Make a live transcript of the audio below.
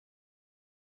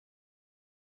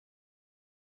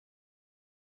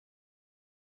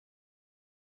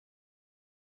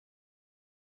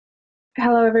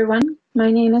Hello everyone,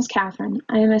 my name is Catherine.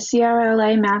 I am a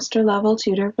CRLA Master Level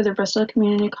Tutor for the Bristol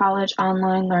Community College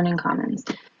online Learning Commons.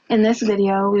 In this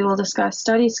video, we will discuss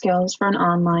study skills for an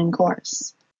online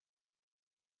course.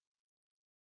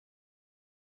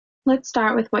 Let's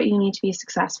start with what you need to be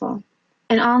successful.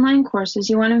 In online courses,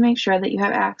 you want to make sure that you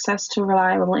have access to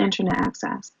reliable internet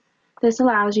access. This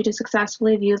allows you to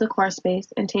successfully view the course space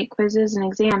and take quizzes and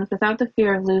exams without the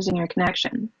fear of losing your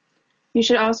connection. You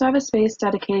should also have a space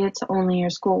dedicated to only your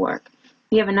schoolwork.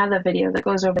 We have another video that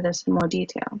goes over this in more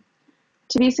detail.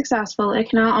 To be successful, it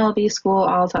cannot all be school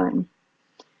all the time.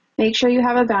 Make sure you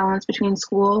have a balance between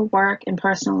school, work, and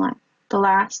personal life. The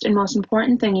last and most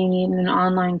important thing you need in an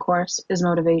online course is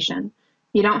motivation.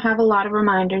 You don't have a lot of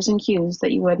reminders and cues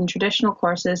that you would in traditional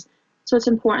courses, so it's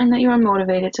important that you are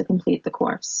motivated to complete the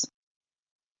course.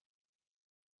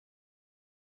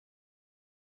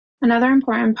 Another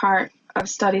important part of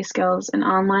study skills in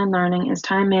online learning is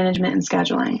time management and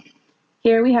scheduling.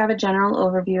 Here we have a general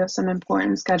overview of some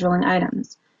important scheduling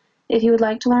items. If you would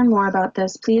like to learn more about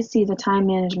this, please see the time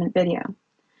management video.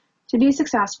 To be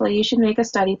successful, you should make a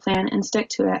study plan and stick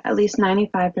to it at least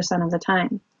 95% of the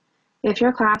time. If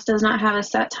your class does not have a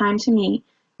set time to meet,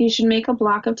 you should make a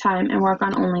block of time and work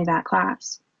on only that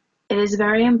class. It is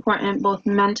very important both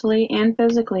mentally and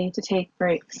physically to take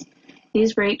breaks.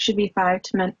 These breaks should be 5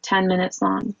 to 10 minutes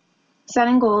long.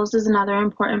 Setting goals is another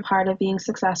important part of being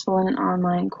successful in an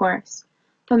online course,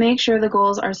 but make sure the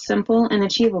goals are simple and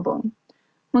achievable.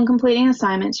 When completing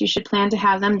assignments, you should plan to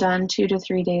have them done 2 to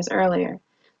 3 days earlier.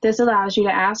 This allows you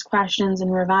to ask questions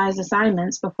and revise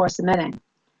assignments before submitting.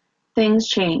 Things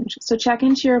change, so check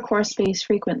into your course space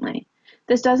frequently.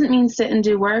 This doesn't mean sit and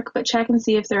do work, but check and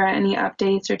see if there are any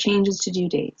updates or changes to due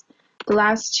dates. The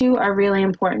last two are really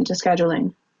important to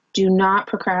scheduling. Do not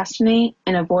procrastinate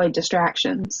and avoid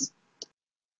distractions.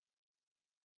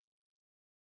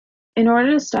 In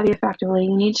order to study effectively,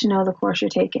 you need to know the course you're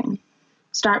taking.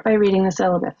 Start by reading the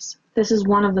syllabus. This is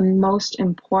one of the most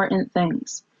important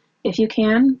things. If you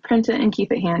can, print it and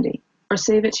keep it handy, or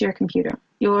save it to your computer.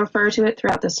 You'll refer to it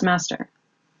throughout the semester.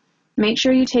 Make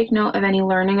sure you take note of any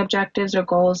learning objectives or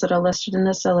goals that are listed in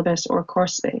the syllabus or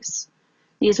course space.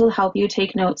 These will help you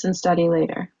take notes and study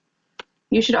later.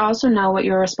 You should also know what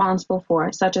you're responsible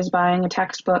for, such as buying a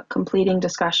textbook, completing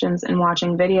discussions, and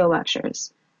watching video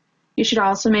lectures. You should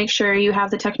also make sure you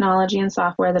have the technology and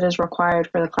software that is required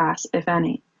for the class, if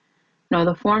any. Know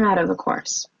the format of the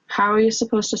course. How are you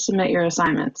supposed to submit your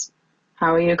assignments?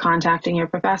 How are you contacting your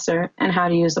professor, and how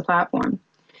to use the platform?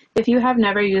 If you have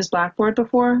never used Blackboard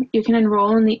before, you can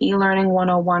enroll in the eLearning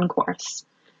 101 course.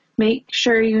 Make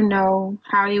sure you know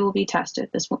how you will be tested.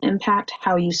 This will impact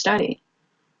how you study.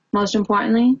 Most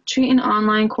importantly, treat an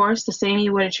online course the same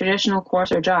you would a traditional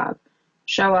course or job.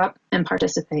 Show up and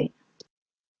participate.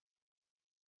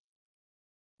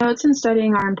 Notes in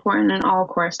studying are important in all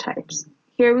course types.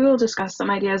 Here we will discuss some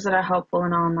ideas that are helpful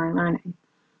in online learning.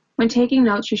 When taking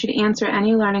notes, you should answer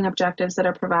any learning objectives that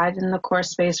are provided in the course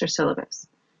space or syllabus.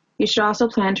 You should also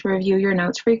plan to review your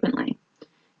notes frequently.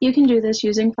 You can do this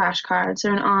using flashcards or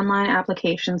an online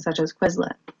application such as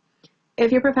Quizlet.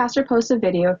 If your professor posts a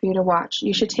video for you to watch,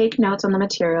 you should take notes on the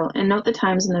material and note the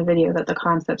times in the video that the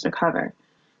concepts are covered.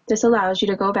 This allows you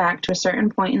to go back to a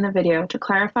certain point in the video to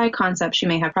clarify concepts you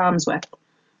may have problems with.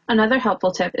 Another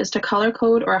helpful tip is to color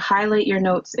code or highlight your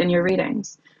notes in your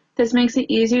readings. This makes it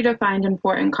easier to find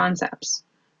important concepts.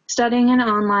 Studying in an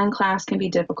online class can be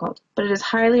difficult, but it is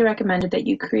highly recommended that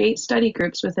you create study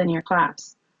groups within your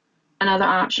class. Another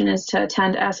option is to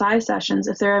attend SI sessions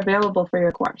if they're available for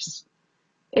your course.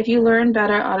 If you learn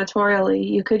better auditorially,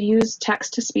 you could use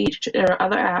text-to-speech or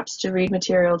other apps to read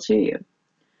material to you.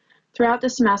 Throughout the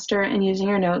semester and using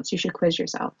your notes, you should quiz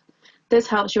yourself. This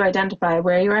helps you identify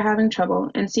where you are having trouble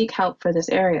and seek help for this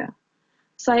area.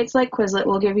 Sites like Quizlet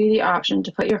will give you the option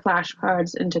to put your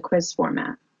flashcards into quiz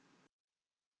format.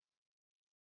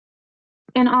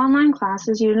 In online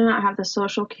classes, you do not have the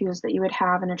social cues that you would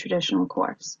have in a traditional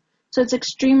course, so it's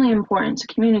extremely important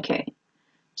to communicate.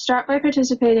 Start by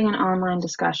participating in online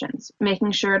discussions,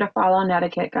 making sure to follow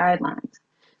netiquette guidelines.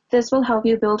 This will help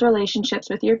you build relationships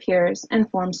with your peers and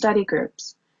form study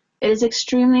groups. It is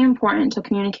extremely important to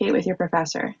communicate with your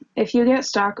professor. If you get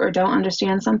stuck or don't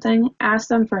understand something, ask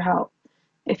them for help.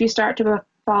 If you start to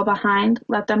fall behind,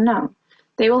 let them know.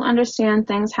 They will understand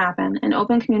things happen, and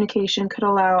open communication could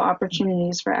allow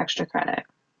opportunities for extra credit.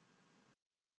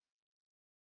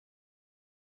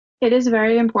 It is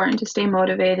very important to stay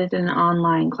motivated in an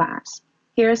online class.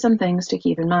 Here are some things to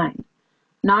keep in mind.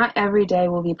 Not every day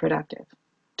will be productive.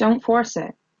 Don't force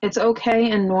it. It's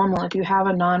okay and normal if you have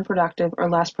a non-productive or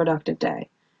less productive day.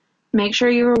 Make sure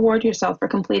you reward yourself for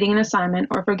completing an assignment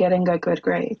or for getting a good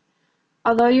grade.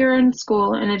 Although you're in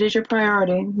school and it is your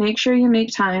priority, make sure you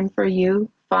make time for you,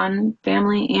 fun,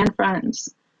 family, and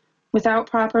friends. Without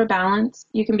proper balance,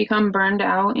 you can become burned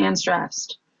out and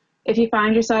stressed. If you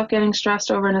find yourself getting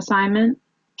stressed over an assignment,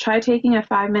 try taking a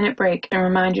 5-minute break and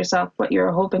remind yourself what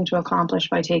you're hoping to accomplish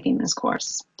by taking this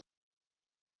course.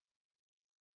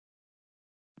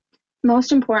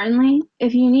 Most importantly,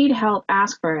 if you need help,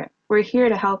 ask for it. We're here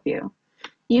to help you.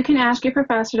 You can ask your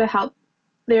professor to help.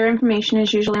 Their information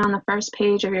is usually on the first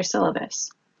page of your syllabus.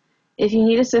 If you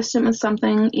need assistance with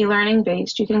something e-learning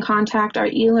based, you can contact our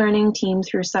e-learning team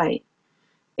through site.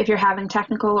 If you're having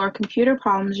technical or computer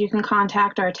problems, you can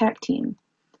contact our tech team.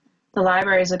 The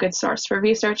library is a good source for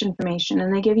research information,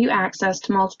 and they give you access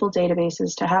to multiple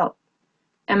databases to help.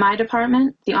 In my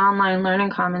department, the online Learning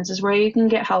Commons is where you can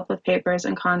get help with papers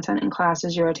and content in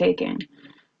classes you are taking.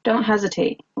 Don't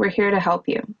hesitate. We're here to help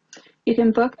you. You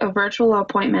can book a virtual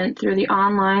appointment through the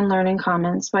online Learning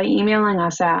Commons by emailing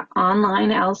us at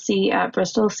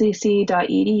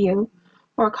onlinelc@BristolCC.edu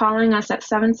or calling us at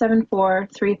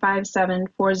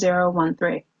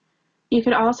 774-357-4013. You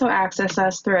could also access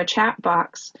us through a chat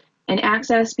box in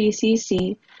Access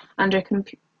BCC under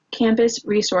Campus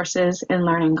Resources in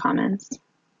Learning Commons.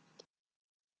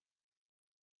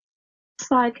 This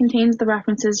slide contains the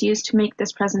references used to make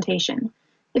this presentation.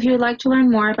 If you would like to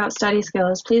learn more about study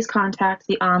skills, please contact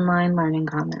the online Learning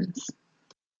Commons.